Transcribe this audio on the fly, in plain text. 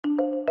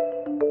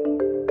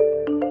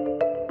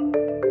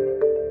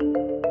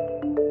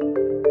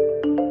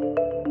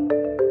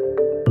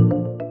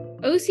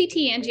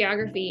OCT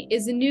angiography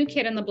is the new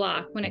kid on the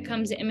block when it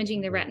comes to imaging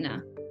the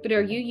retina, but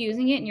are you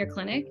using it in your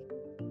clinic?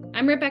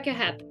 I'm Rebecca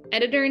Hepp,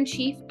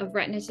 Editor-in-Chief of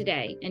Retina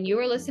Today, and you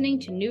are listening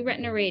to New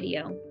Retina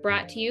Radio,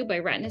 brought to you by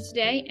Retina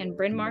Today and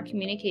Bryn Mawr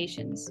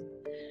Communications.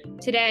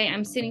 Today,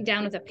 I'm sitting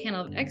down with a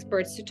panel of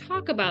experts to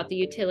talk about the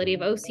utility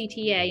of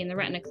OCTA in the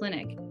retina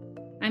clinic.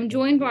 I'm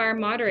joined by our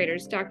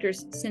moderators,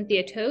 Drs.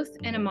 Cynthia Toth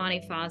and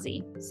Amani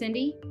Fawzi.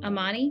 Cindy,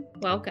 Amani,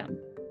 welcome.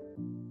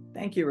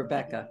 Thank you,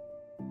 Rebecca.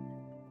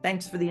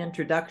 Thanks for the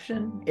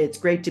introduction. It's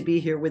great to be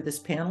here with this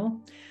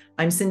panel.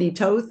 I'm Cindy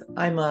Toth.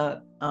 I'm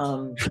a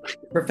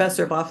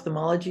professor of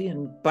ophthalmology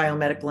and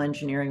biomedical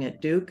engineering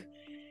at Duke,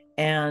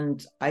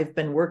 and I've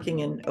been working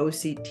in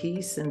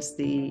OCT since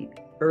the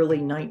early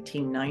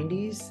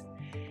 1990s,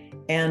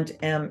 and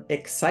am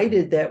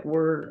excited that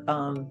we're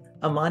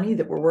Amani,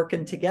 that we're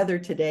working together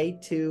today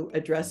to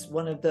address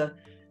one of the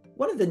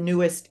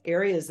newest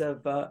areas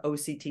of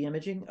OCT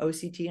imaging,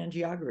 OCT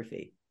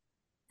angiography.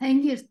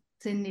 Thank you,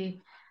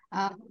 Cindy.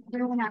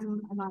 Everyone,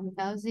 I'm Amani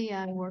A.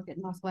 I work at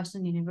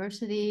Northwestern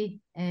University,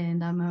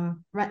 and I'm a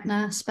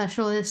retina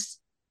specialist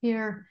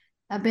here.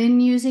 I've been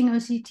using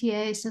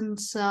OCTA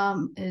since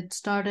it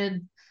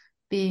started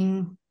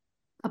being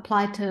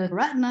applied to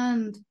retina,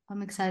 and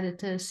I'm excited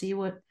to see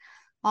what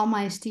all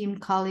my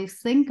esteemed colleagues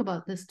think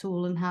about this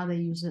tool and how they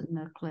use it in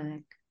their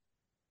clinic.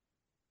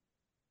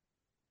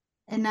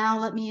 And now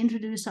let me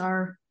introduce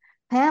our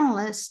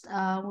panelists.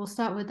 We'll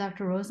start with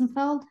Dr.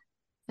 Rosenfeld.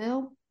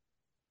 Phil?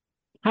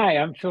 Hi,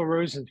 I'm Phil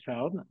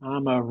Rosenfeld.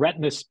 I'm a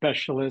retina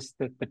specialist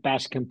at the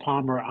Bascom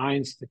Palmer Eye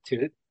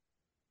Institute.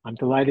 I'm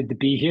delighted to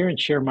be here and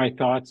share my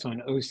thoughts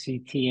on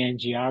OCT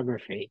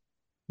angiography.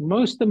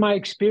 Most of my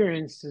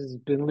experience has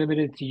been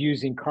limited to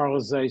using Carl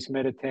Zeiss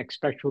Meditech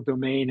spectral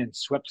domain and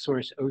swept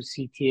source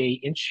OCTA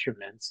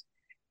instruments.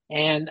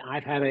 And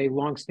I've had a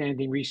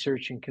longstanding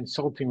research and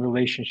consulting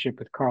relationship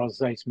with Carl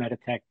Zeiss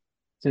Meditech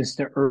since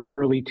the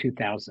early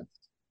 2000s.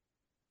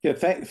 Yeah,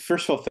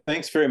 first of all,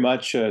 thanks very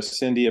much,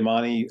 Cindy,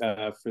 Amani,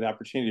 for the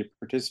opportunity to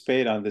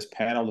participate on this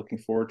panel. Looking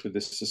forward to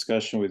this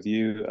discussion with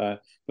you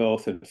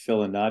both, and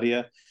Phil and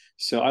Nadia.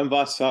 So I'm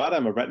SriniVas Sadda.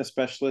 I'm a retina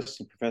specialist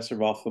and professor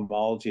of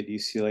ophthalmology at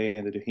UCLA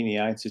and the Doheny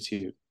Eye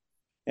Institute.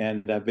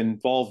 And I've been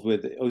involved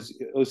with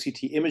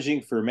OCT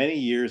imaging for many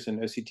years and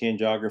OCT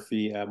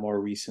angiography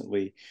more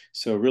recently.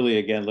 So really,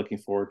 again, looking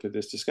forward to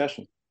this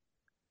discussion.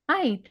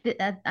 Hi,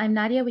 I'm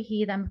Nadia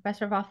Waheed. I'm a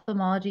professor of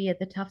ophthalmology at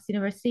the Tufts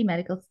University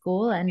Medical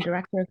School and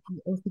director of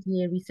the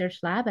OCTA Research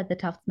Lab at the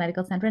Tufts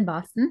Medical Center in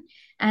Boston.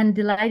 And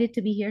delighted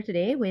to be here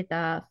today with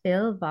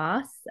Phil,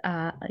 Voss,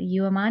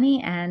 you,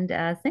 Amani, and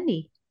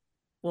Cindy.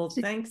 Well,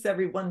 thanks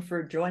everyone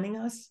for joining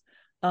us.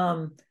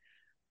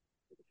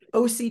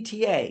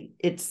 OCTA,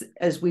 it's,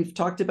 as we've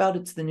talked about,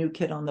 it's the new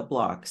kid on the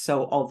block.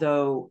 So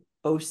although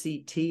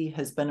OCT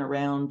has been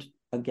around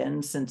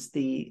again since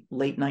the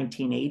late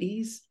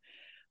 1980s,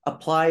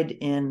 applied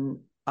in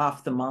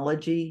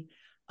ophthalmology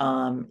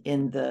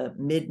in the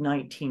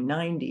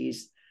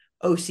mid-1990s,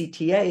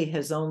 OCTA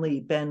has only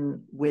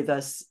been with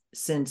us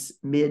since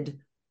the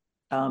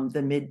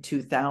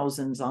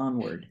mid-2000s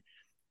onward.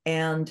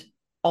 And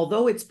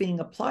although it's being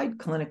applied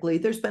clinically,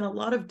 there's been a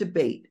lot of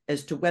debate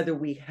as to whether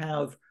we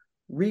have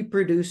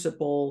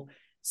reproducible,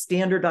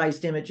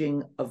 standardized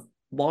imaging of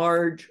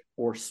large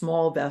or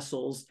small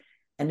vessels.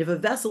 And if a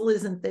vessel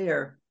isn't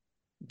there,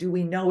 do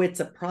we know it's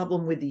a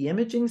problem with the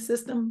imaging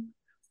system,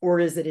 or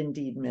is it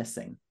indeed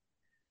missing?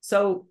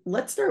 So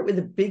let's start with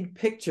a big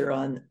picture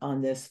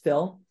on this,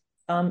 Phil.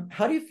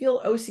 How do you feel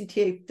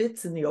OCTA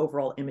fits in the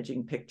overall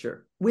imaging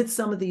picture with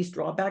some of these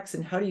drawbacks,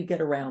 and how do you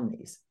get around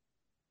these?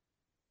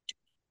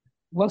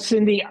 Well,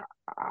 Cindy,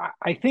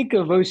 I think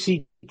of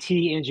OCT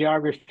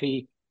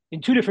angiography in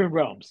two different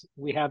realms.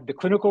 We have the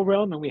clinical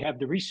realm and we have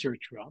the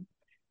research realm.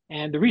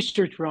 And the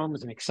research realm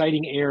is an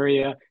exciting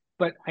area,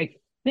 but I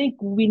think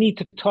we need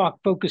to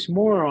focus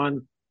more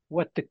on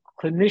what the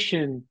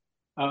clinician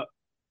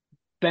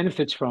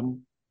benefits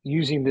from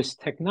using this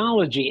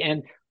technology.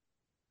 And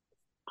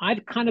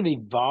I've kind of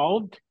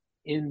evolved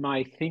in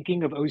my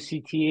thinking of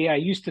OCTA. I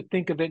used to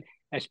think of it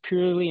as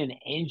purely an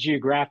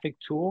angiographic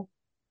tool,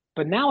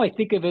 but now I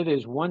think of it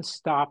as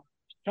one-stop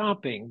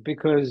shopping,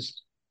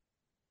 because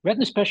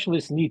retina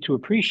specialists need to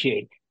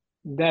appreciate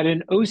that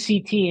an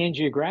OCT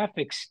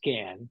angiographic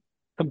scan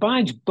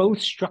combines both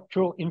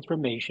structural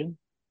information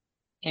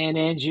and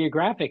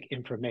angiographic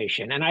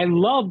information. And I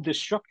love the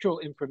structural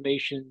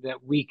information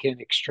that we can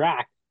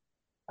extract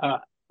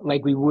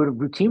like we would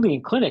routinely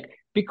in clinic,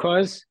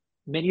 because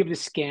many of the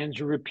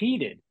scans are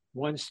repeated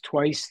once,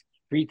 twice,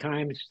 3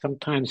 times,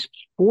 sometimes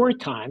 4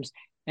 times,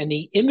 and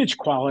the image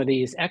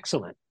quality is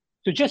excellent.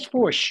 So just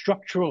for a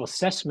structural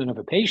assessment of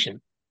a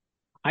patient,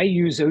 I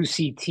use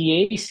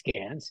OCTA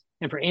scans.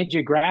 And for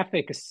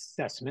angiographic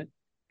assessment,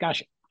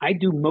 gosh, I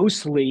do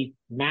mostly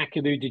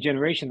macular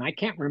degeneration. I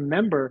can't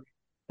remember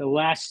the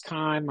last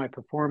time I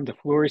performed a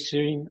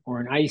fluorescein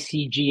or an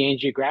ICG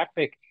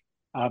angiographic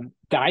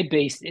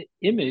dye-based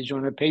image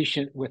on a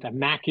patient with a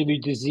macular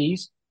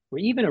disease or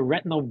even a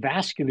retinal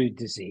vascular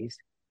disease.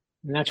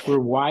 And that's where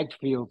wide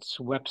field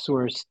swept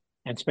source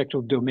and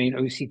spectral domain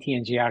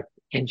OCT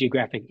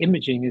angiographic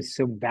imaging is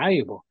so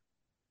valuable.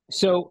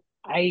 So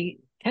I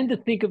tend to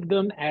think of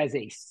them as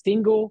a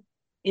single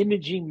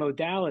imaging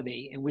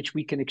modality in which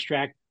we can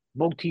extract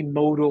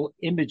multimodal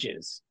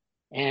images.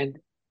 And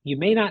you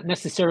may not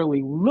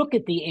necessarily look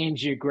at the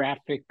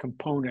angiographic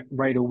component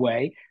right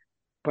away,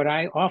 but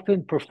I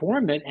often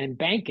perform it and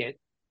bank it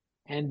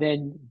and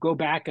then go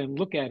back and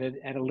look at it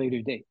at a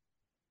later date.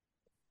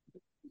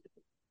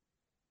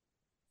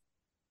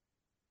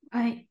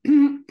 Right.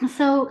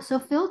 So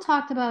Phil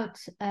talked about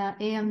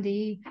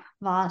AMD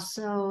VOS.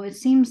 So it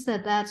seems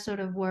that that's sort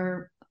of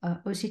where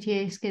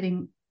OCTA is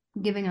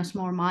giving us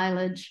more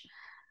mileage.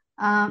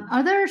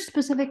 Are there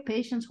specific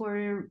patients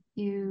where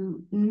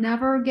you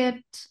never get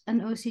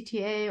an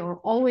OCTA or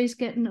always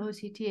get an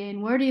OCTA?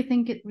 And where do you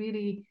think it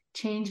really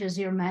changes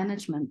your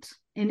management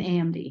in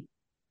AMD?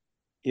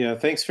 Yeah,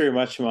 thanks very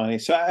much, Amani.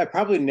 So I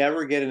probably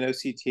never get an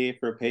OCTA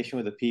for a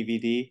patient with a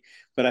PVD,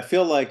 but I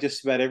feel like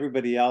just about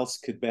everybody else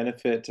could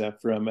benefit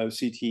from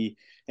OCT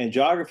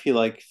angiography,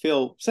 like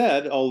Phil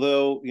said,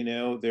 although,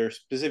 there are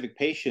specific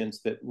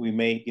patients that we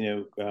may,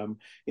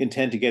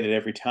 intend to get it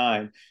every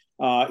time.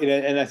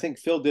 And I think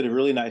Phil did a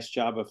really nice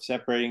job of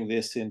separating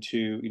this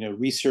into,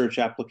 research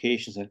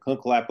applications and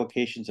clinical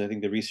applications. I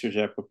think the research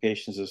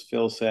applications, as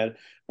Phil said,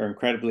 are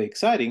incredibly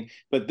exciting.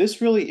 But this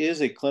really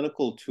is a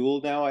clinical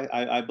tool now,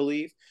 I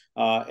believe.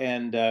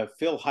 And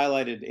Phil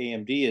highlighted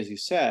AMD, as you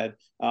said,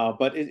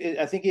 but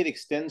I think it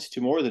extends to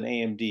more than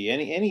AMD.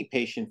 Any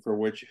patient for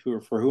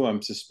whom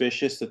I'm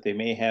suspicious that they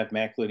may have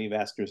macular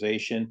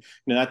neovascularization,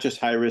 not just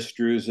high risk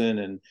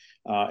drusen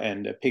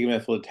and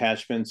pigmental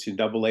attachments to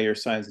double layer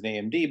signs in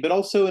AMD, but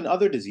also in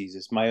other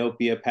diseases,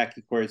 myopia,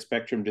 pachychoroid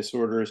spectrum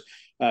disorders.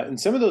 In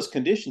some of those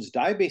conditions,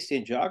 dye-based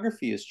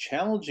angiography is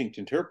challenging to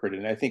interpret,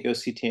 and I think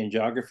OCT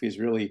angiography has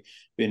really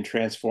been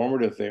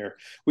transformative there.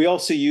 We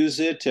also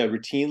use it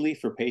routinely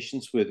for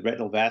patients with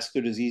retinal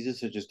vascular diseases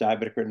such as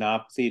diabetic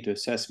retinopathy to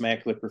assess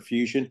macular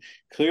perfusion.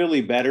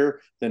 Clearly better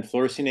than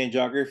fluorescein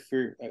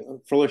angiography,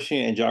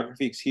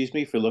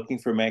 for looking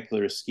for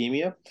macular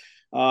ischemia.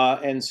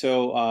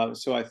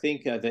 So I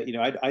think that,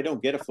 I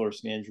don't get a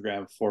fluorescein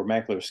angiogram for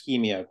macular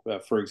ischemia,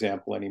 for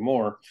example,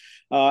 anymore.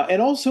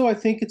 And also, I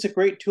think it's a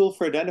great tool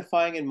for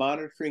identifying and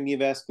monitoring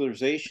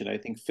neovascularization. I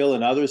think Phil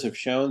and others have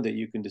shown that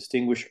you can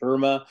distinguish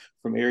ERMA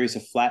from areas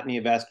of flat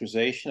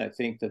neovascularization. I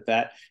think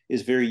that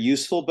is very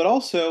useful, but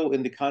also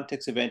in the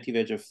context of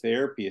anti-VEGF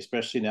therapy,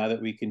 especially now that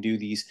we can do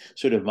these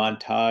sort of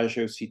montage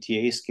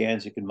OCTA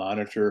scans, you can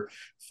monitor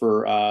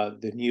for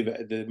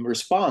the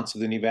response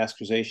of the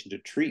neovascularization to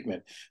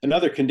treatment.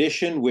 Another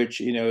condition, which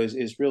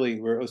is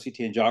really where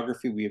OCT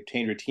angiography we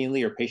obtain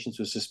routinely, are patients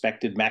with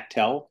suspected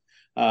MACTEL.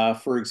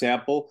 For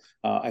example,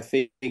 I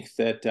think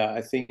that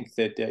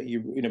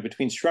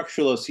between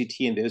structural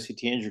OCT and the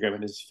OCT angiogram,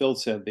 and as Phil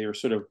said, they are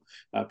sort of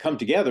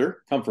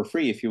come for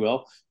free, if you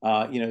will.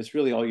 It's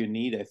really all you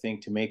need, I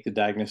think, to make the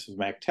diagnosis of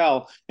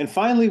MACTEL. And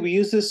finally, we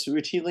use this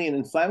routinely in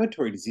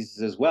inflammatory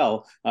diseases as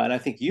well. And I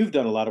think you've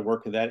done a lot of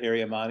work in that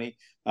area, Mani.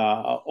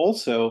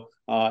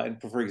 And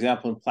for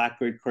example, in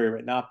plaque-grade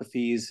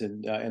chorioretinopathies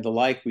and the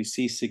like, we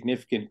see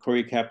significant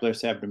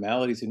choriocapillaris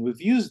abnormalities, and we've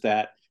used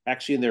that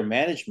actually in their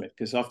management,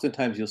 because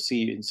oftentimes you'll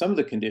see, in some of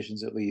the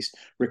conditions at least,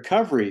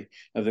 recovery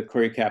of the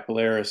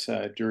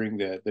choriocapillaris during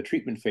the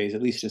treatment phase,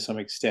 at least to some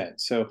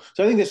extent. So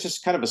I think it's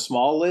just kind of a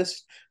small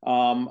list.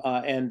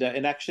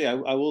 And actually,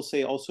 I will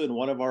say also in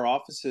one of our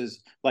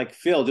offices, like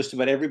Phil, just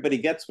about everybody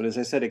gets one, as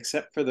I said,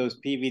 except for those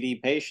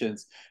PVD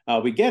patients.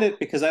 We get it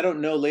because I don't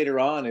know later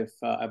on if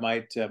I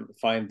might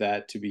find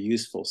that to be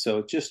useful.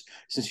 So just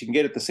since you can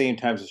get it at the same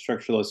time as a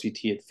structural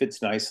OCT, it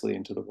fits nicely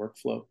into the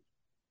workflow.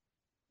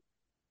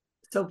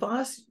 So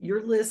Vas,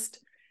 your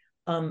list,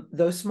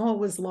 though small,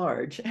 was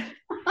large.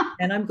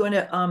 And I'm going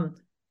to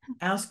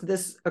ask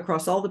this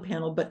across all the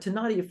panel, but to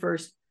Nadia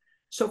first.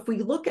 So if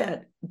we look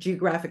at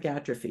geographic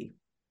atrophy,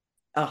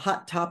 a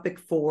hot topic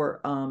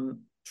for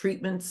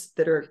treatments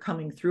that are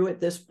coming through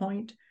at this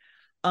point,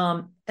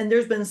 and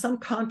there's been some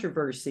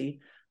controversy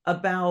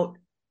about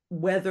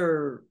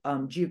whether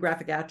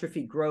geographic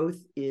atrophy growth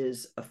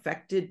is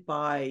affected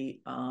by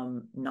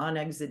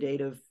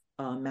non-exudative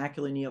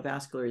macular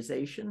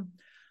neovascularization.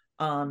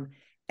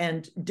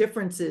 And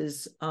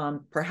differences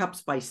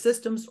perhaps by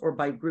systems or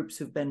by groups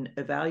who've been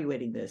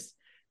evaluating this.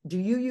 Do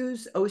you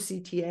use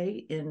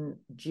OCTA in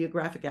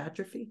geographic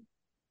atrophy?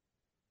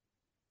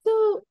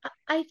 So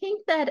I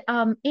think that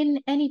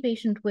in any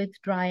patient with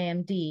dry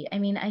AMD,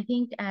 I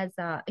think as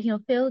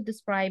Phil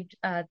described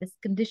this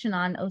condition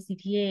on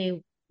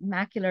OCTA,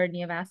 macular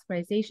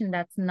neovascularization,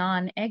 that's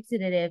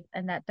non-exudative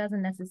and that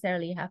doesn't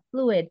necessarily have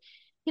fluid.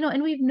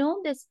 And we've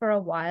known this for a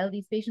while.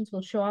 These patients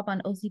will show up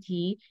on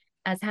OCT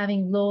as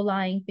having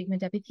low-lying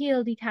pigment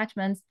epithelial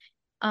detachments.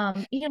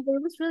 It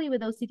was really with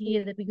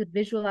OCTA that we could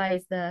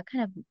visualize the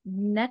kind of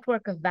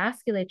network of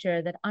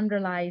vasculature that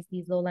underlies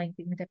these low-lying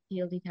pigment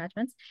epithelial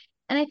detachments.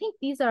 And I think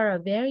these are a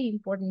very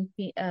important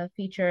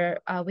feature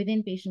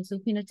within patients who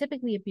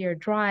phenotypically appear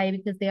dry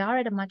because they are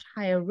at a much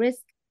higher risk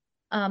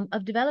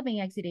of developing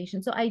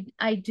exudation. So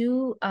I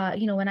do,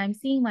 when I'm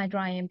seeing my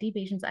dry AMD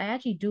patients, I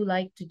actually do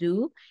like to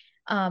do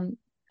an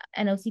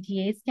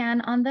OCTA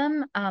scan on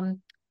them.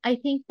 I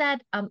think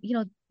that,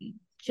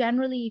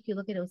 generally, if you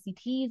look at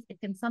OCTs, it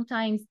can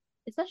sometimes,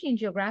 especially in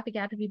geographic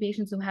atrophy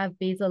patients who have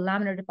basal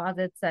laminar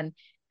deposits, and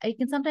it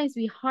can sometimes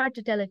be hard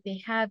to tell if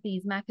they have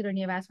these macular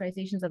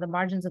neovascularizations at the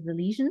margins of the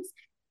lesions.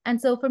 And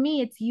so for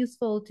me, it's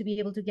useful to be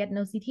able to get an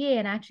OCTA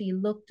and actually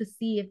look to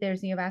see if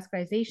there's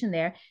neovascularization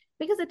there,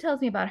 because it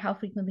tells me about how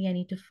frequently I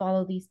need to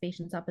follow these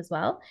patients up as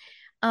well.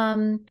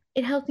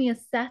 It helps me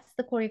assess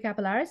the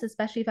choriocapillaris,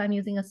 especially if I'm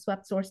using a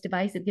swept source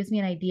device. It gives me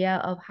an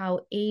idea of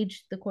how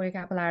aged the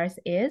choriocapillaris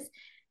is.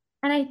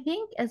 And I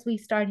think as we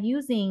start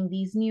using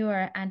these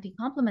newer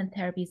anti-complement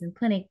therapies in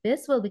clinic,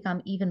 this will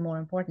become even more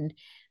important,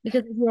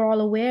 because as we're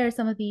all aware,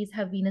 some of these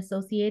have been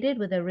associated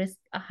with a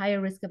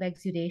higher risk of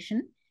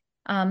exudation.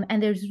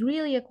 And there's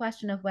really a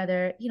question of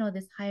whether,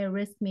 this higher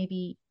risk may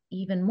be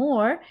even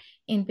more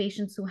in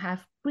patients who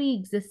have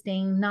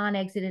pre-existing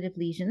non-exudative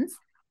lesions.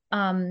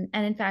 And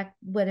in fact,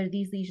 whether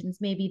these lesions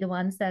may be the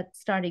ones that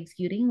start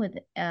exuding with,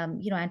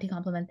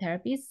 anti-complement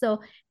therapies. So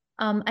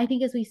I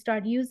think as we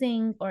start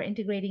using or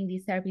integrating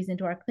these therapies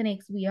into our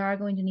clinics, we are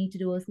going to need to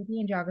do OCT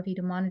angiography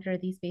to monitor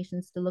these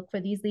patients, to look for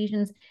these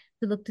lesions,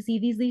 to look to see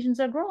these lesions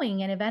are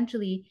growing, and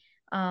eventually,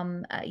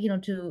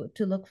 to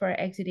look for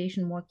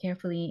exudation more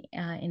carefully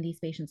in these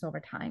patients over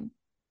time.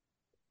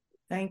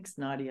 Thanks,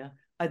 Nadia.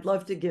 I'd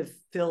love to give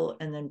Phil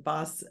and then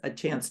Bas a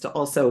chance to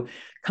also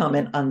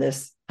comment on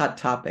this hot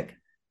topic.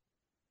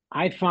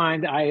 I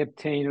find I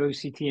obtain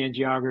OCT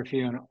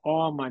angiography on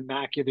all my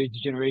macular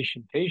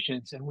degeneration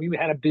patients. And we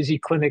had a busy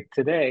clinic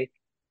today,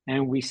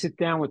 and we sit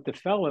down with the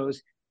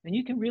fellows, and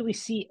you can really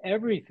see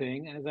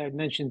everything, as I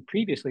mentioned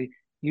previously,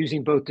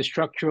 using both the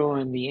structural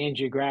and the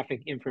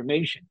angiographic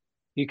information.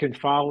 You can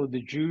follow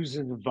the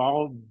drusen and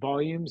the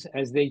volumes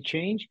as they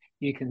change.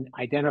 You can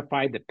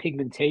identify the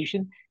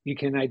pigmentation. You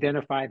can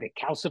identify the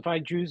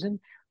calcified drusen.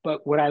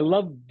 But what I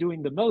love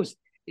doing the most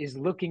is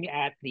looking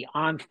at the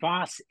en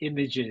face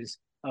images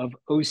of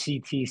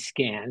OCT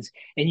scans.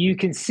 And you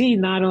can see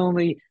not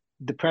only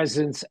the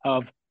presence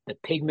of the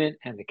pigment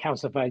and the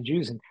calcified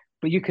drusen,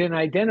 but you can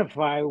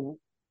identify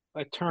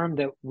a term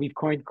that we've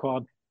coined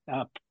called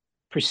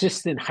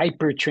persistent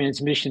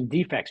hypertransmission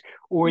defects,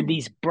 or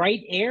these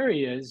bright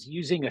areas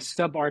using a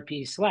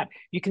sub-RPE slab.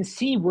 You can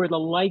see where the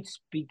light's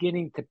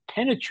beginning to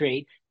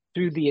penetrate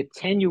through the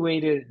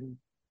attenuated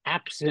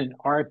absent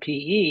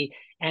RPE.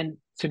 And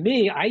to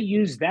me, I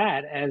use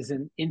that as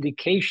an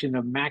indication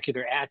of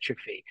macular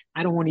atrophy.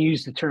 I don't want to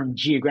use the term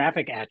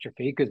geographic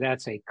atrophy because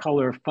that's a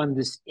color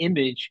fundus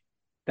image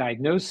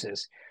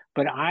diagnosis,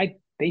 but I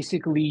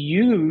basically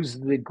use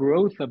the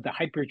growth of the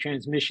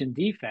hypertransmission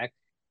defect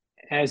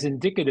as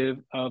indicative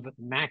of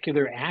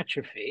macular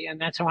atrophy. And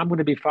that's how I'm going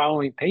to be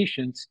following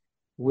patients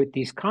with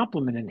these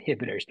complement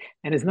inhibitors.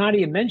 And as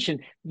Nadia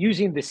mentioned,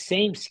 using the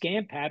same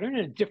scan pattern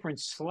in a different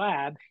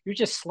slab, you're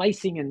just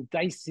slicing and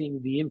dicing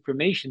the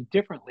information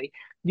differently.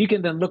 You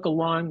can then look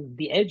along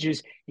the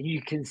edges and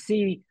you can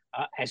see,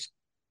 as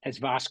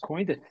Vas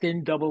coined, a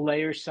thin double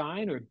layer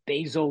sign or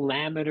basal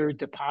laminar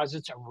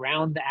deposits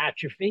around the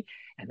atrophy.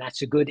 And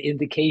that's a good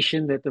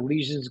indication that the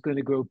lesion is going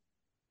to grow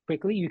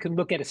quickly. You can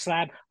look at a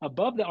slab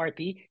above the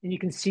RP and you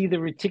can see the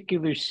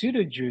reticular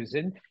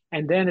pseudodrusen.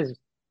 And then, as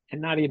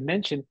Nadia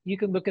mentioned, you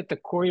can look at the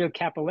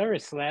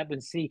choriocapillaris slab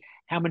and see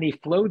how many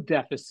flow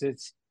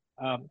deficits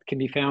can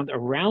be found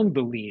around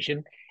the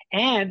lesion.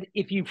 And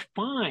if you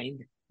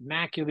find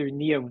macular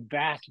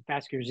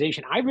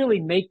neovascularization, I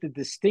really make the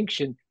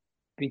distinction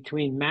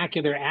between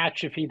macular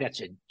atrophy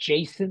that's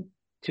adjacent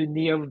to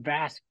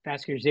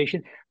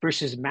neovascularization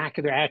versus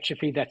macular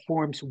atrophy that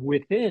forms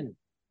within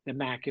the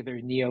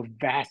macular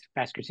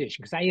neovascularization,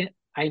 because I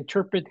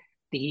interpret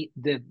the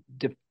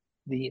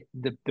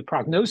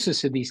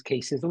prognosis of these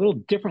cases a little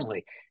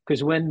differently,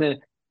 because when the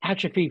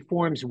atrophy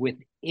forms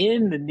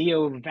within the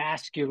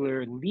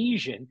neovascular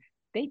lesion,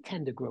 they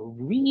tend to grow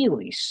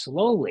really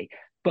slowly.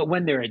 But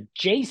when they're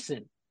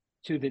adjacent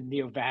to the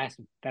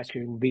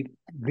neovascular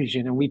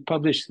lesion, and we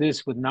published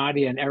this with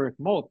Nadia and Eric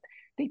Molt,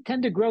 they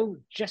tend to grow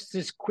just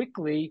as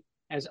quickly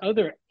as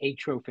other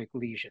atrophic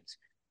lesions.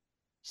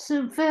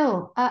 So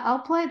Phil, I'll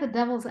play the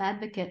devil's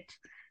advocate.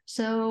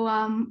 So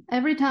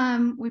every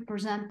time we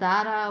present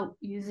data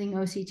using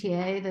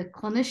OCTA, the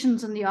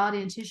clinicians in the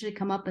audience usually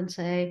come up and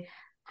say,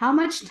 how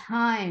much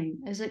time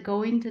is it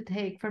going to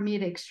take for me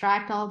to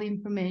extract all the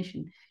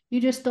information? You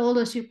just told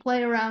us you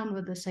play around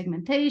with the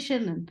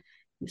segmentation and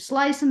you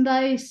slice and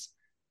dice,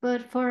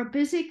 but for a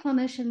busy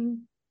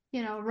clinician,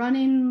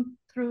 running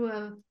through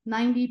a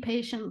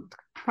 90-patient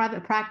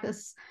private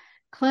practice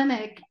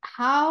clinic,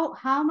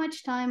 how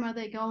much time are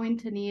they going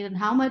to need, and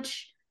how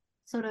much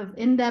sort of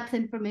in-depth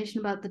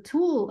information about the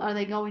tool are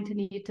they going to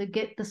need to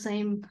get the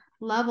same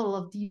level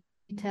of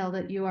detail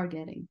that you are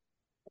getting?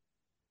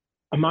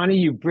 Amani,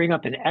 you bring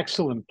up an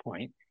excellent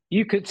point.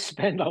 You could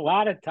spend a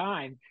lot of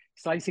time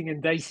slicing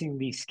and dicing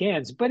these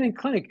scans, but in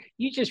clinic,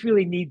 you just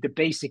really need the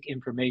basic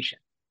information.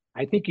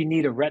 I think you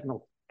need a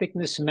retinal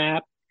thickness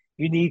map.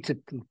 You need to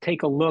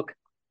take a look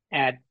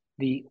at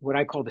the what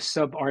I call the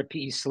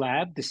sub-RPE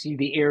slab to see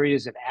the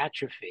areas of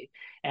atrophy.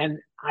 And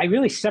I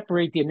really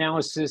separate the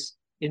analysis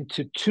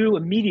into two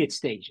immediate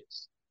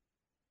stages.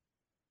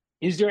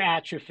 Is there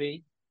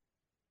atrophy?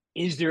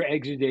 Is there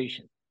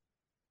exudation?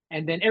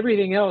 And then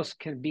everything else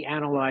can be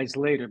analyzed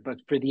later. But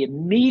for the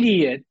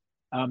immediate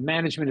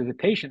management of the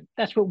patient,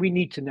 that's what we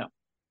need to know.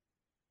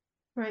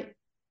 Right.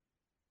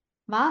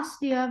 Vas,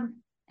 do you have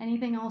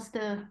anything else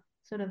to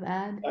sort of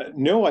add?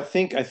 No, I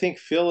think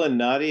Phil and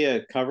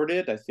Nadia covered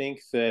it. I think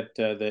that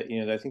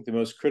I think the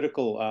most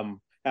critical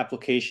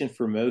application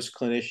for most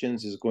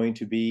clinicians is going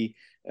to be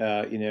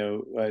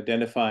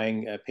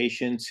identifying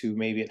patients who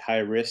may be at high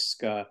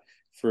risk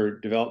for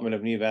development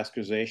of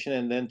neovascularization,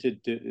 and then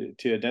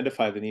to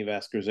identify the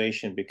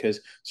neovascularization, because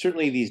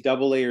certainly these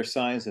double layer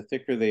signs, the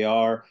thicker they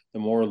are, the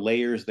more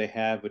layers they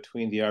have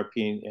between the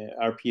RP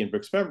and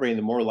Bruch's membrane,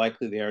 the more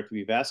likely they are to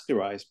be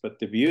vascularized. But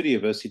the beauty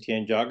of OCT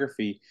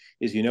angiography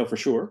is for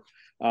sure,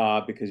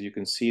 because you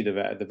can see the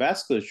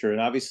vasculature. And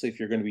obviously, if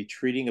you're going to be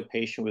treating a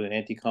patient with an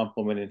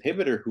anti-complement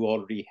inhibitor who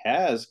already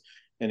has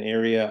an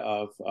area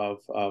of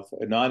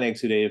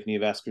non-exudative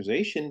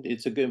neovascularization,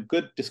 it's a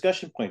good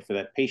discussion point for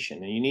that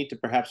patient. And you need to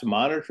perhaps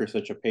monitor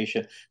such a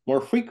patient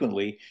more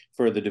frequently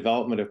for the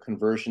development of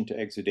conversion to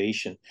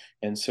exudation.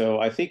 And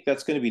so I think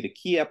that's going to be the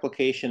key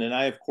application. And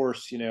I, of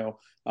course,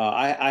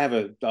 I have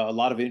a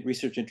lot of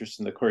research interest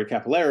in the choroid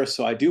capillaris,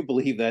 so I do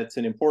believe that's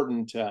an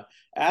important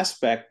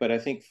aspect. But I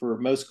think for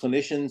most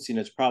clinicians,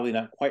 it's probably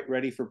not quite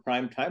ready for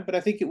prime time, but I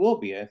think it will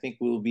be. I think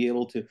we'll be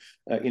able to,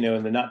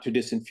 in the not too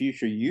distant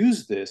future,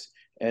 use this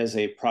as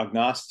a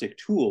prognostic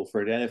tool for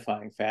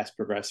identifying fast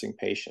progressing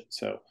patients.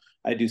 So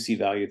I do see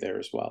value there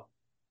as well.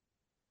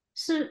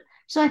 So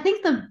I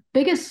think the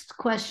biggest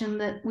question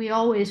that we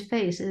always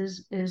face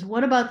is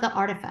what about the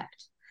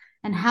artifacts,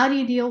 and how do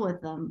you deal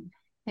with them?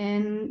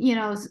 And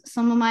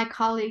some of my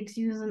colleagues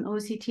use an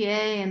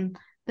OCTA, and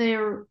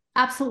they're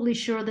absolutely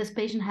sure this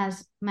patient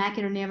has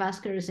macular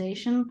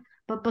neovascularization,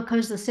 but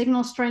because the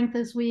signal strength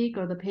is weak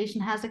or the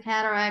patient has a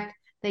cataract,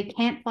 they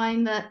can't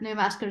find the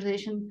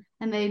neovascularization,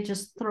 and they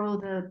just throw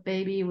the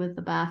baby with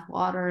the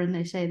bathwater, and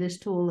they say this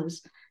tool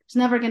is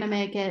never going to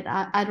make it.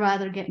 I'd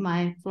rather get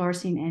my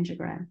fluorescein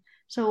angiogram.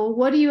 So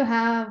what do you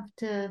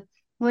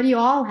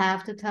all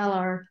have to tell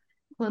our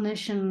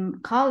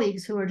clinician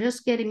colleagues who are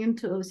just getting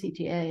into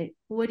OCTA?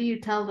 What do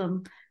you tell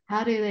them?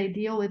 How do they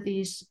deal with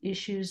these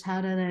issues? How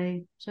do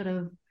they sort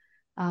of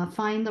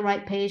find the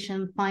right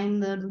patient,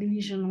 find the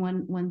lesion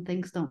when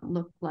things don't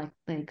look like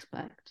they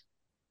expect?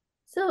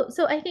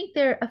 So I think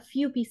there are a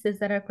few pieces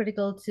that are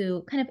critical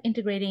to kind of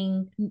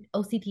integrating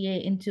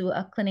OCTA into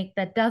a clinic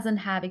that doesn't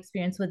have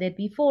experience with it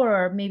before,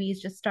 or maybe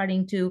is just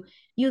starting to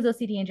use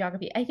OCT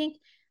angiography. I think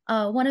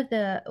one of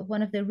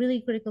the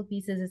really critical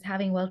pieces is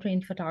having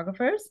well-trained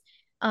photographers.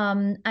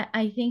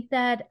 I think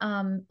that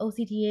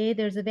OCTA,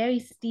 there's a very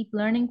steep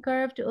learning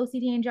curve to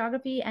OCT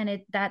angiography, and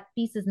that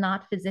piece is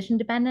not physician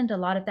dependent. A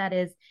lot of that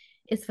is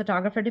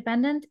photographer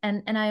dependent,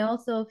 and I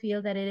also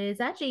feel that it is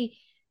actually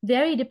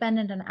very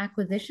dependent on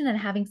acquisition and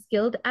having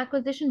skilled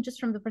acquisition, just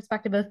from the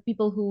perspective of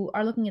people who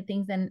are looking at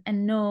things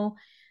and know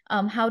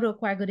how to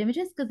acquire good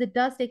images, because it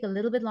does take a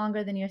little bit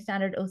longer than your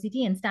standard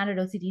OCT, and standard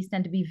OCTs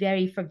tend to be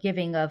very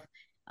forgiving of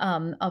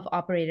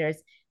operators.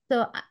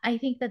 So I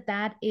think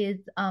that is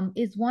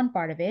one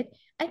part of it.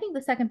 I think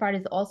the second part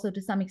is also,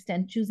 to some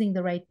extent, choosing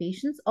the right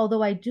patients.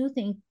 Although I do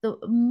think the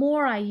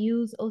more I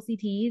use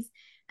OCTAs,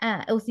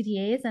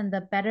 and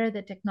the better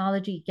the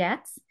technology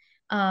gets,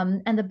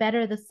 and the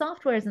better the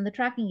softwares and the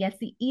tracking gets,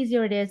 the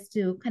easier it is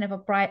to kind of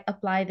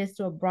apply this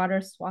to a broader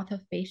swath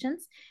of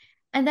patients.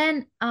 And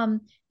then,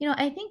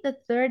 I think the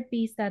third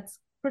piece that's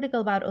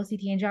critical about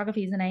OCT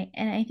angiographies, and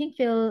I think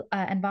Phil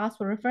and Vas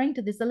were referring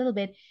to this a little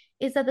bit,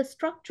 is that the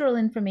structural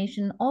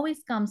information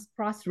always comes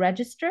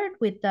cross-registered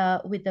with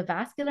the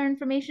vascular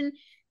information.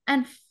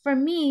 And for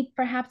me,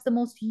 perhaps the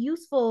most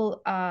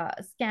useful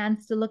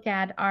scans to look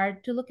at are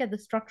the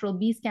structural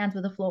B scans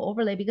with a flow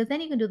overlay, because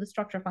then you can do the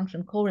structure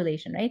function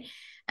correlation, right?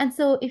 And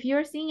so if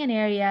you're seeing an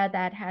area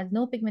that has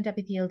no pigment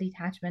epithelial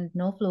detachment,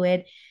 no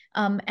fluid,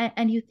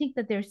 and you think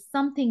that there's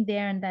something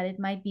there and that it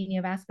might be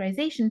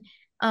neovascularization,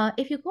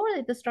 if you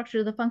correlate the structure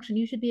to the function,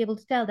 you should be able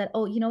to tell that,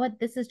 oh, you know what,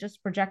 this is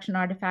just projection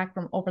artifact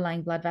from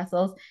overlying blood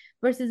vessels.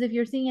 Versus if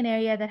you're seeing an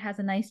area that has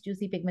a nice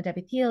juicy pigment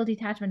epithelial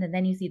detachment and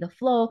then you see the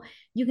flow,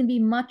 you can be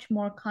much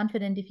more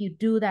confident if you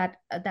do that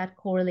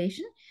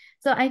correlation.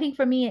 So I think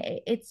for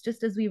me, it's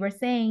just as we were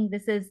saying,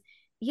 this is,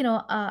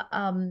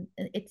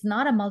 it's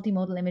not a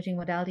multimodal imaging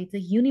modality. It's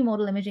a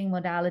unimodal imaging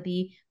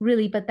modality,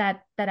 really, but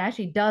that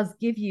actually does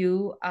give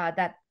you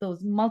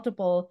those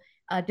multiple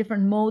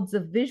different modes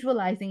of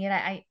visualizing it.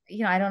 I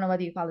don't know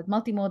whether you call it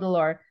multimodal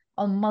or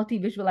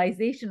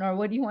multi-visualization or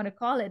what do you want to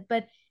call it,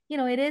 but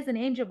it is an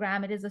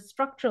angiogram. It is a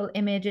structural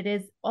image. It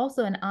is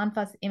also an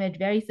en-face image,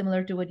 very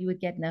similar to what you would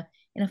get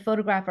in a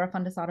photograph or a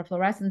fundus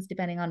autofluorescence,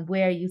 depending on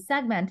where you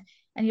segment.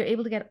 And you're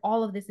able to get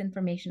all of this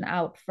information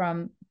out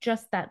from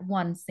just that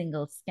one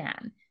single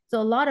scan. So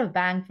a lot of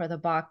bang for the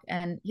buck,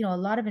 and a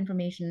lot of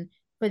information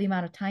for the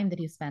amount of time that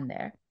you spend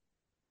there.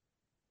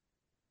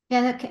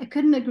 Yeah, I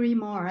couldn't agree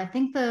more. I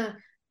think the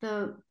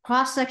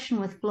cross section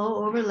with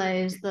flow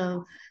overlay is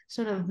the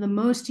sort of the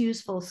most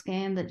useful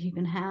scan that you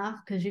can have,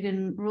 because you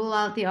can rule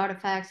out the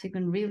artifacts. You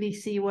can really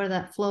see where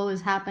that flow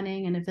is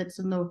happening, and if it's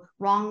in the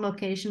wrong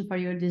location for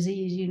your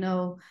disease, you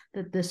know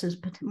that this is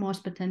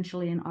most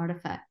potentially an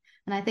artifact.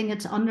 And I think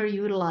it's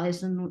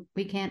underutilized, and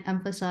we can't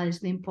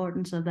emphasize the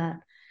importance of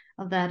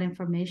that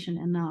information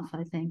enough,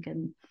 I think,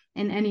 in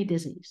any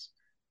disease.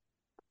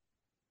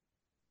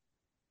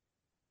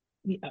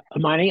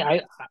 Amani,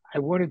 I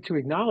wanted to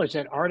acknowledge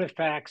that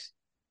artifacts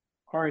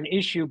are an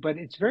issue, but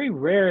it's very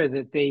rare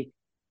that they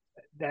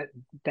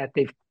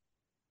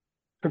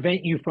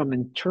prevent you from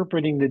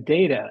interpreting the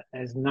data,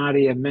 as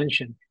Nadia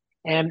mentioned.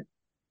 And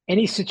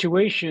any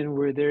situation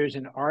where there's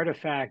an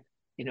artifact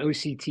in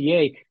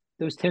OCTA,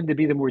 those tend to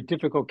be the more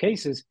difficult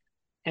cases.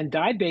 And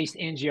dye-based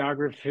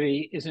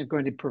angiography isn't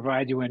going to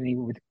provide you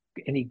with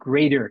any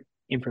greater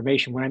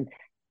information.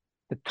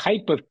 The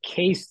type of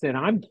case that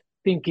I'm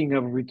thinking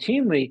of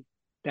routinely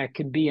that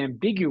can be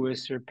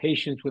ambiguous are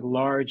patients with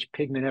large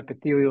pigment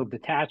epithelial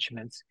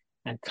detachments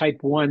and type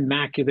 1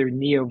 macular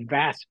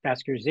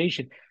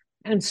neovascularization.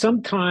 And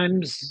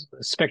sometimes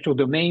spectral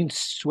domain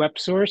swept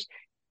source,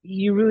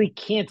 you really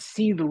can't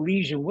see the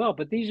lesion well,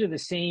 but these are the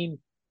same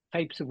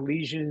types of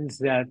lesions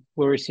that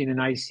fluorescein and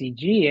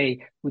ICGA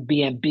would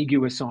be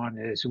ambiguous on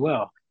as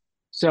well.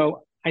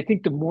 So I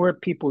think the more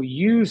people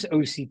use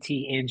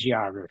OCT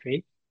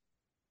angiography,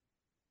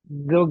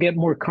 they'll get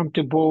more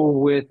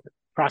comfortable with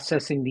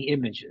processing the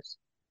images.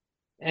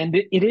 And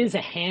it is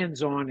a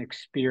hands-on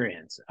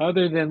experience.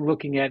 Other than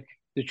looking at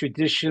the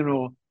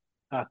traditional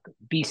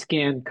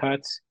B-scan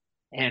cuts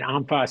and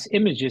ENFAS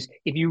images,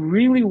 if you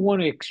really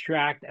want to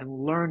extract and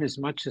learn as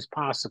much as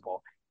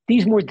possible,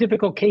 these more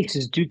difficult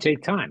cases do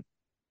take time.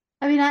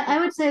 I mean, I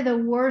would say the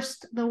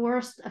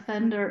worst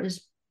offender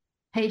is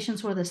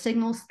patients where the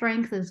signal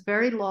strength is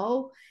very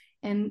low,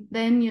 and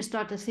then you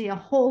start to see a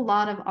whole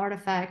lot of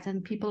artifacts,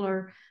 and people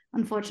are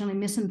unfortunately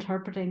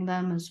misinterpreting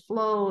them as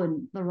flow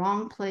in the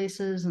wrong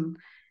places.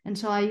 And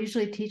so I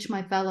usually teach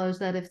my fellows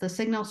that if the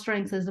signal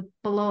strength is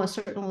below a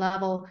certain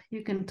level,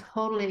 you can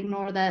totally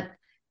ignore that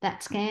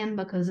scan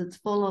because it's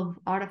full of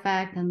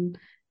artifact, and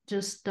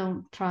just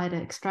don't try to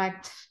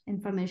extract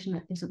information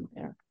that isn't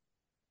there.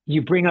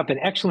 You bring up an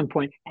excellent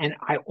point, and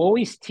I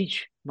always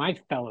teach my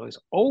fellows,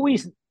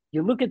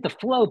 you look at the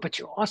flow, but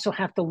you also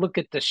have to look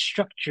at the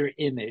structure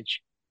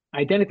image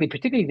identically,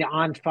 particularly the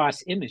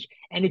ENFAS image.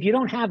 And if you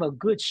don't have a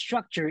good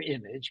structure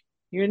image,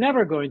 you're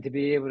never going to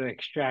be able to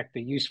extract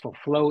the useful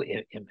flow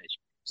image.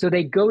 So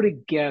they go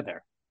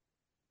together.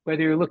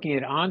 Whether you're looking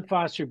at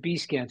ENFAS or B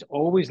scans,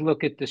 always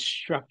look at the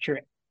structure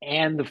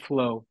and the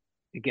flow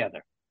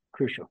together.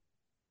 Crucial.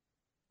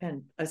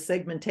 And a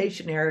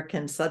segmentation error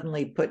can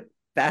suddenly put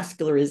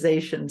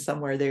vascularization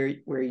somewhere there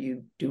where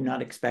you do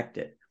not expect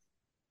it.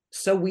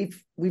 So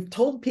we've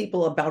told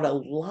people about a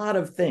lot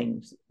of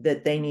things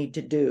that they need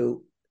to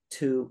do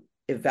to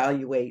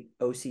evaluate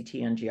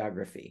OCT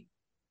angiography.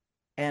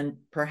 And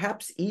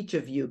perhaps each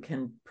of you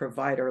can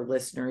provide our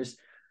listeners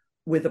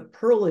with a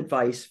pearl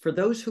advice for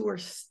those who are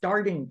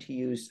starting to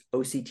use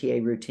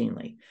OCTA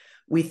routinely.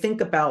 We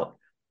think about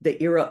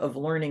the era of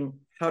learning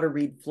how to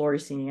read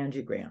fluorescein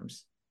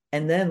angiograms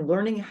and then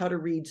learning how to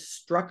read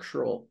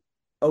structural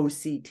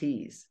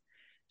OCTs.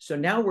 So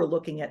now we're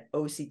looking at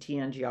OCT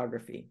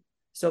angiography.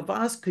 So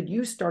Vas, could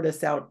you start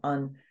us out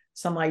on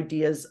some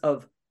ideas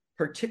of,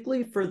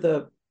 particularly for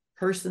the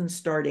person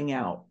starting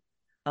out?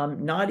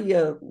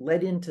 Nadia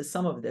led into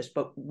some of this,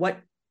 but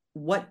what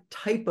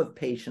type of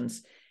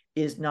patients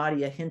is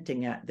Nadia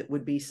hinting at that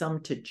would be some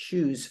to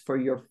choose for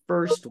your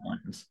first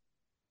ones?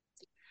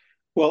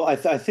 Well, I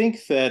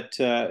think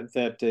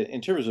that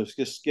in terms of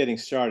just getting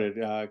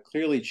started,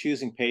 clearly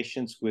choosing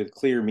patients with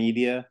clear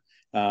media,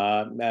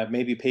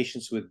 maybe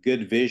patients with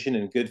good vision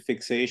and good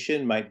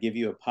fixation might give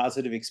you a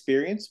positive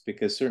experience,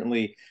 because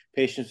certainly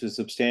patients with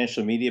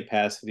substantial media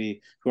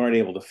opacity who aren't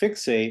able to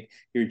fixate,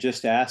 you're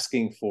just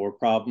asking for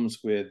problems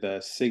with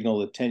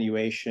signal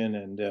attenuation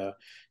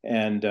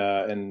and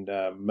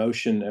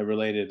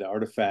motion-related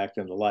artifact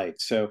and the like.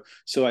 So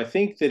I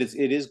think that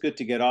it is good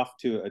to get off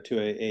to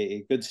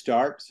a good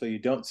start, so you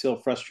don't feel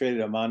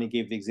frustrated. Amani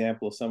gave the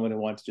example of someone who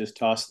wants to just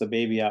toss the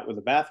baby out with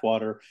the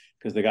bathwater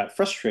because they got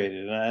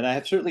frustrated, and I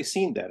have certainly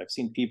seen that. I've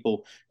seen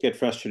people get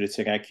frustrated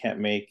saying, "I can't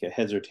make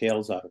heads or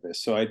tails out of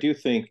this." So I do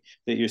think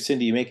that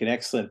Cindy, you make an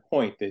excellent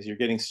point. As you're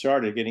getting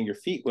started, getting your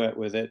feet wet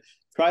with it,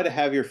 try to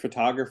have your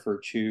photographer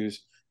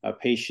choose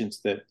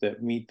patients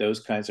that meet those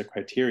kinds of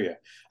criteria.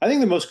 I think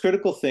the most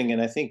critical thing,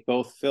 and I think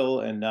both Phil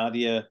and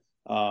Nadia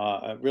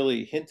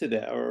really hinted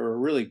at, or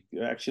really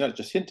actually not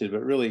just hinted,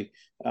 but really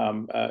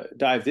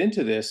dived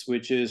into this,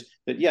 which is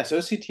that yes,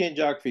 OCT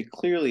angiography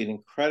clearly an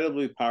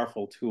incredibly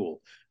powerful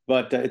tool.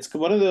 But it's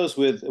one of those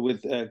with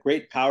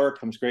great power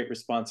comes great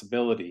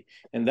responsibility,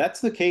 and that's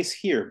the case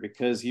here,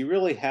 because you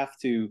really have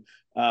to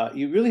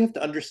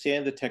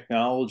understand the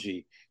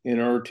technology in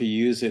order to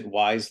use it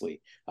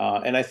wisely.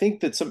 And I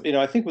think that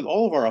I think with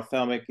all of our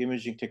ophthalmic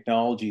imaging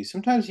technologies,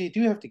 sometimes you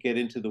do have to get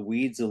into the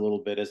weeds a little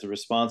bit as a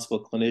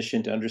responsible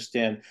clinician to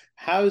understand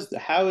how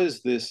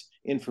is this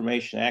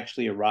information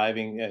actually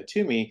arriving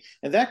to me,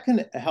 and that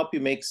can help you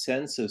make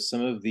sense of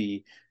some of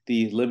the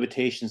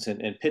limitations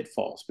and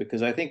pitfalls,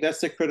 because I think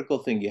that's the critical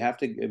thing. You have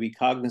to be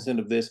cognizant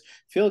of this.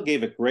 Phil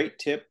gave a great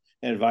tip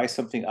and advise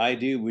something I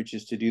do, which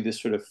is to do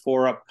this sort of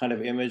 4-up kind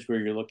of image where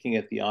you're looking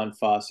at the en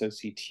face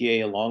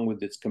OCTA along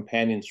with its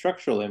companion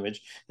structural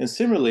image. And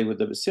similarly with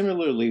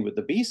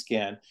the B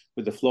scan,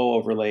 with the flow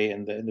overlay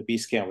and the B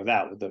scan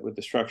without, with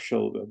the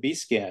structural B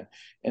scan.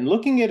 And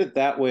looking at it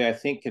that way, I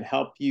think can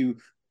help you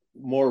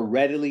more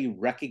readily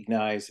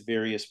recognize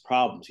various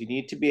problems. You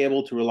need to be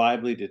able to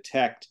reliably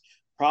detect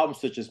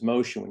problems such as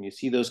motion when you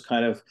see those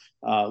kind of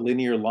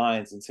linear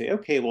lines and say,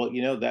 okay, well,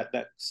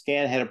 that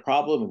scan had a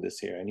problem in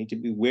this area. I need to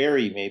be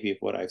wary maybe of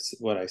what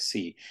I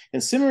see.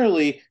 And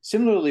similarly,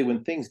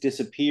 when things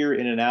disappear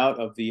in and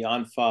out of the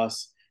en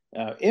face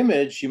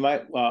image, you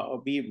might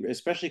be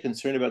especially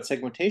concerned about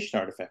segmentation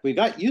artifact. We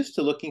got used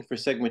to looking for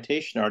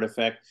segmentation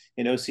artifact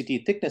in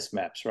OCT thickness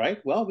maps, right?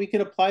 Well, we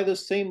can apply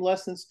those same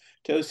lessons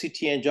to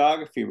OCT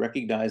angiography,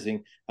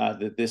 recognizing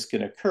that this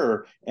can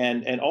occur.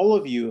 And all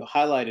of you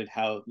highlighted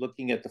how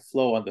looking at the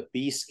flow on the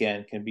B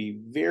scan can be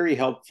very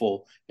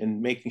helpful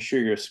in making sure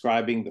you're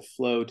ascribing the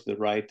flow to the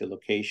right, the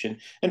location.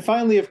 And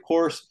finally, of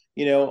course,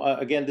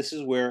 again, this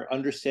is where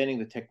understanding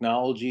the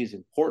technology is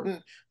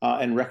important,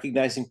 and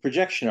recognizing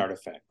projection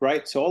artifact,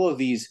 right? So all of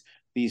these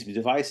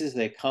devices,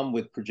 they come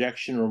with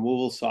projection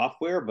removal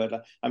software,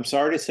 but I'm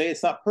sorry to say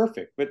it's not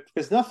perfect, but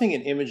because nothing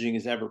in imaging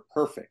is ever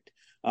perfect.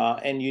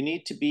 And you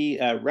need to be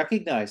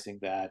recognizing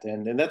that.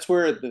 And that's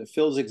where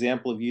Phil's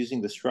example of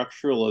using the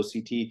structural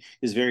OCT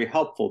is very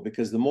helpful,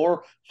 because the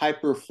more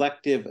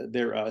hyperreflective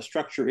their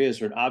structure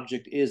is, or an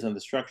object is on the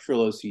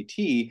structural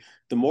OCT,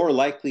 the more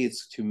likely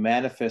it's to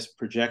manifest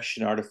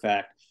projection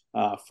artifact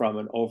from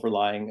an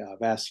overlying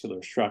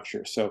vascular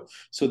structure. So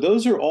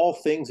those are all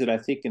things that I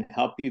think can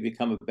help you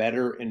become a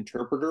better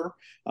interpreter.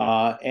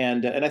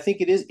 And I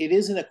think it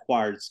is an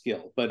acquired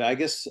skill. But I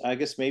guess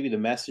maybe the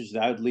message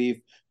that I would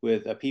leave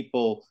with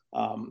people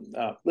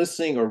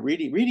listening or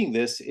reading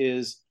this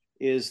is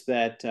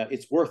that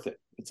it's worth it.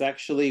 It's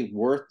actually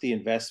worth the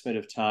investment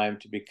of time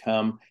to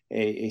become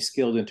a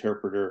skilled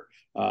interpreter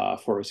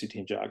for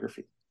OCT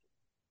angiography.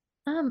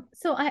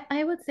 So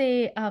I would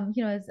say,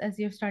 as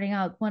you're starting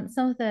out,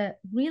 some of the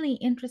really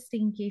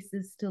interesting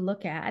cases to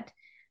look at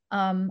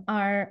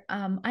are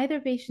either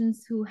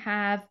patients who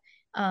have,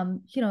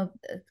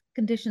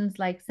 conditions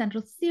like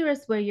central serous,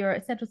 where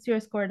you're central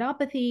serous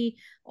choroidopathy,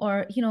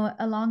 or,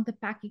 along the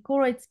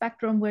pachychoroid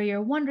spectrum, where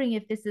you're wondering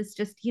if this is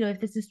just, if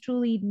this is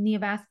truly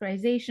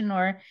neovascularization,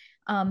 or,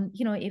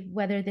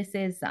 whether this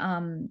is,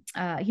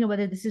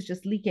 whether this is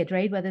just leakage,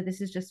 right? Whether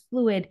this is just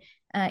fluid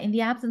in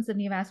the absence of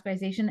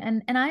neovascularization.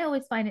 And I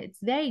always find it's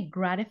very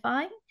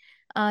gratifying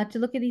to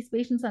look at these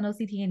patients on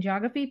OCT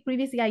angiography.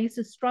 Previously, I used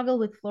to struggle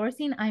with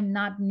fluorescein. I'm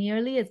not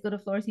nearly as good a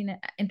fluorescein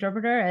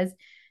interpreter as,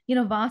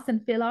 Vas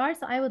and Phil are.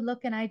 So I would look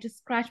and I just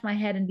scratch my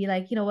head and be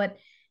like, what,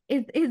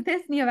 is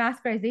this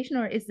neovascularization,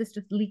 or is this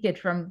just leakage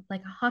from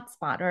like a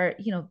hotspot, or,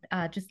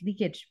 just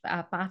leakage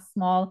past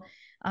small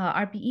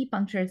RPE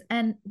punctures?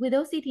 And with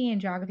OCT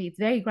angiography, it's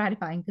very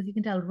gratifying because you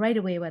can tell right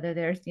away whether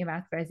there's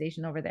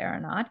neovascularization over there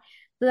or not.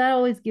 So that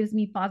always gives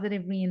me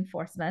positive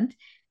reinforcement.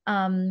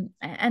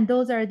 And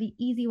those are the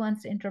easy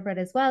ones to interpret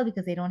as well,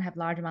 because they don't have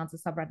large amounts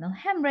of subretinal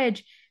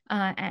hemorrhage,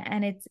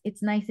 and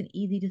it's nice and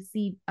easy to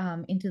see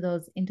into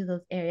those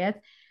areas.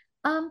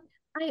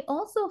 I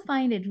also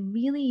find it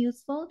really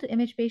useful to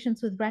image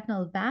patients with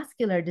retinal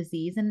vascular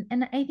disease, and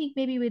I think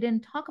maybe we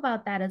didn't talk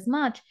about that as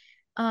much.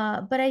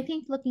 But I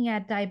think looking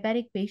at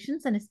diabetic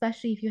patients, and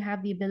especially if you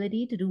have the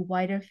ability to do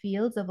wider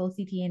fields of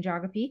OCT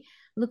angiography,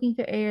 looking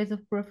for areas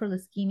of peripheral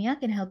ischemia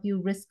can help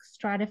you risk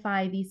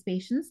stratify these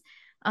patients.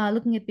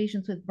 Looking at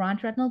patients with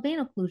branch retinal vein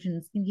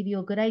occlusions can give you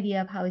a good idea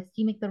of how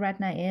ischemic the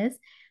retina is,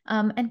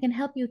 and can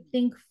help you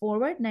think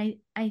forward. And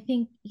I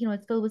think,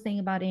 as Phil was saying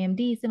about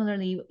AMD,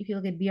 similarly, if you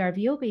look at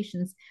BRVO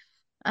patients,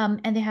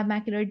 and they have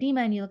macular edema,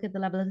 and you look at the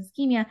level of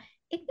ischemia,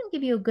 it can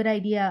give you a good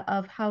idea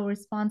of how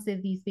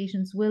responsive these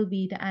patients will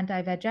be to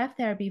anti-VEGF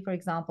therapy, for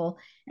example,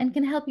 and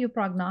can help you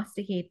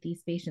prognosticate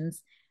these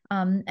patients.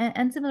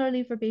 And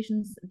similarly, for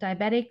patients,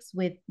 diabetics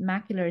with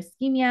macular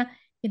ischemia,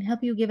 can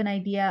help you give an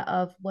idea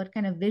of what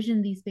kind of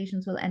vision these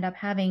patients will end up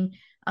having,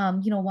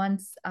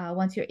 once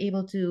you're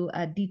able to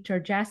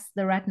deturgest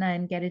the retina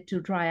and get it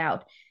to dry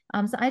out.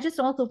 So I just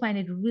also find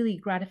it really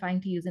gratifying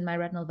to use in my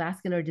retinal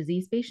vascular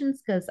disease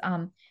patients, because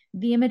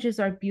the images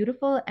are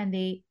beautiful and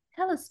they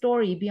tell a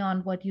story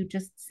beyond what you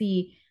just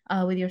see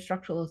with your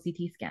structural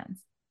OCT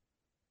scans.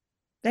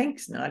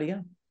 Thanks,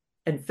 Nadia.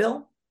 And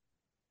Phil?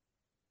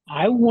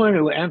 I want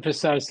to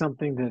emphasize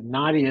something that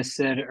Nadia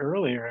said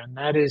earlier, and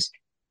that is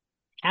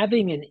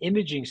having an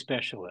imaging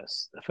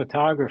specialist, a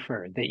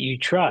photographer that you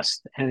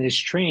trust and is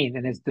trained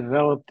and has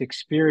developed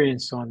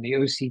experience on the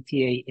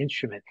OCTA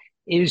instrument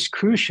is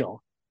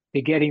crucial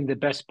to getting the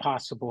best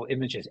possible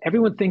images.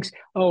 Everyone thinks,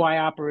 oh, I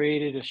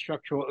operated a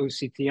structural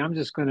OCT. I'm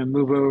just going to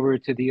move over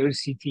to the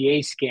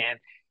OCTA scan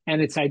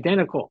and it's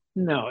identical.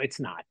 No, it's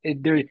not.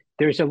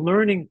 There's a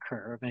learning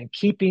curve, and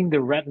keeping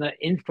the retina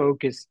in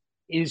focus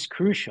is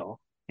crucial,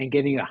 and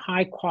getting a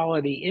high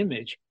quality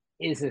image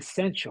is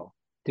essential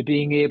to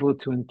being able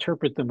to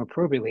interpret them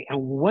appropriately.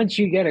 And once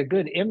you get a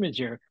good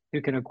imager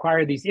who can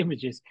acquire these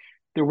images,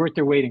 they're worth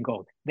their weight in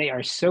gold. They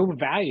are so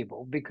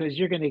valuable because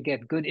you're going to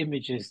get good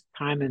images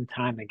time and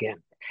time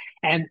again.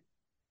 And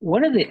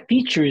one of the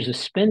features of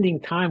spending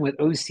time with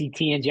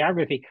OCT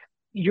angiography,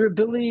 your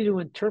ability to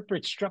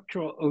interpret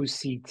structural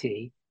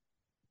OCT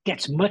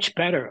gets much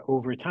better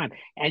over time.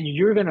 And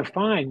you're going to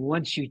find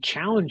once you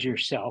challenge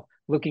yourself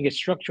looking at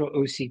structural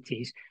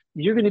OCTs,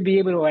 you're going to be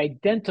able to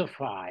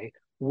identify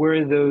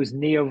where those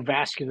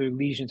neovascular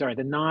lesions are,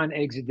 the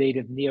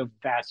non-exudative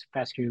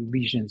neovascular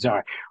lesions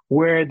are,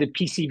 where the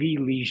PCV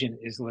lesion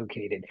is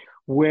located,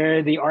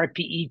 where the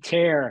RPE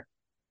tear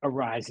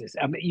arises.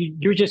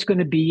 You're just going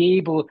to be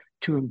able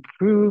to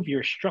improve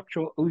your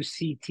structural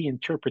OCT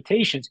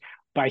interpretations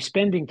by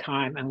spending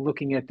time and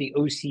looking at the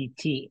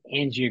OCT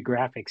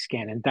angiographic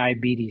scan, and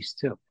diabetes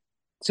too.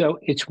 So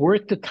it's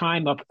worth the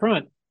time up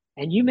front.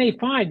 And you may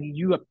find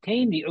you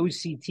obtain the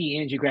OCT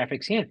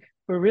angiographic scan,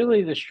 but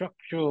really the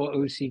structural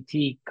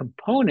OCT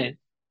component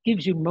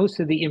gives you most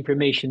of the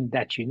information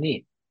that you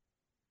need.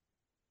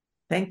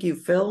 Thank you,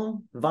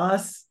 Phil,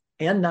 Vas,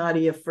 and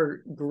Nadia,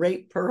 for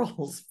great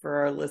pearls for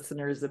our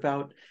listeners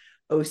about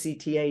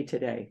OCTA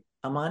today.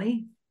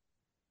 Amani?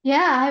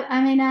 Yeah,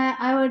 I mean,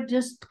 I would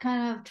just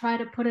kind of try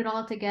to put it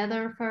all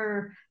together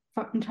for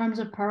in terms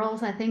of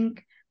pearls. I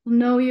think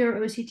know your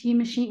OCTA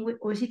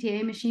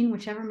machine,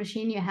 whichever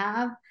machine you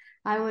have.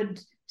 I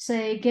would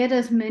say get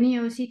as many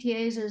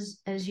OCTAs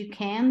as you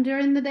can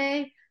during the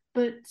day,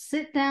 but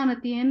sit down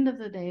at the end of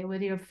the day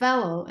with your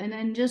fellow and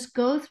then just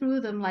go through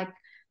them like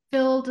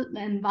Phil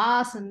and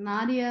Vas and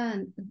Nadia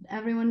and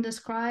everyone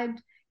described.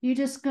 You're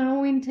just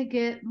going to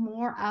get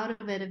more out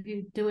of it if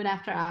you do it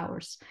after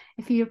hours.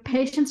 If your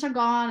patients are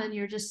gone and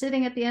you're just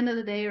sitting at the end of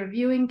the day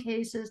reviewing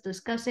cases,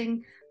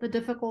 discussing the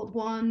difficult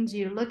ones,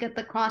 you look at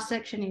the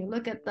cross-section, you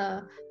look at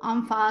the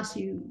en face,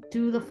 you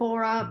do the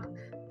 4-up,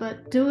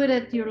 but do it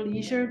at your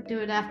leisure, do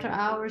it after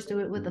hours, do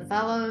it with the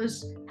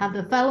fellows, have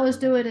the fellows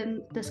do it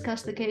and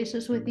discuss the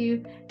cases with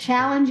you,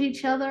 challenge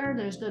each other.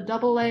 There's the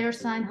double layer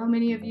sign. How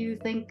many of you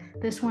think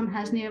this one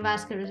has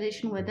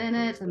neovascularization within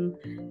it? And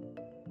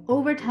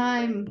over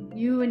time,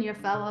 you and your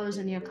fellows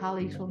and your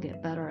colleagues will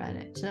get better at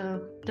it.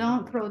 So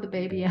don't throw the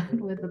baby out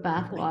with the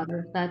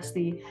bathwater. That's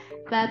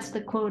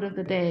the quote of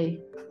the day.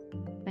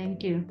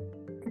 Thank you.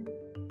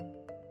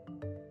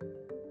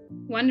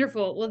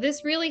 Wonderful. Well,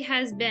 this really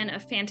has been a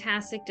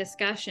fantastic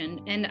discussion,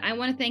 and I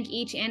want to thank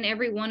each and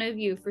every one of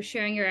you for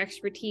sharing your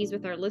expertise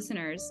with our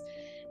listeners.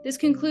 This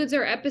concludes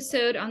our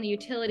episode on the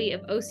utility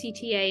of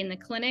OCTA in the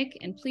clinic,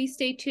 and please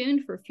stay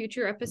tuned for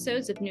future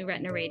episodes of New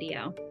Retina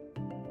Radio.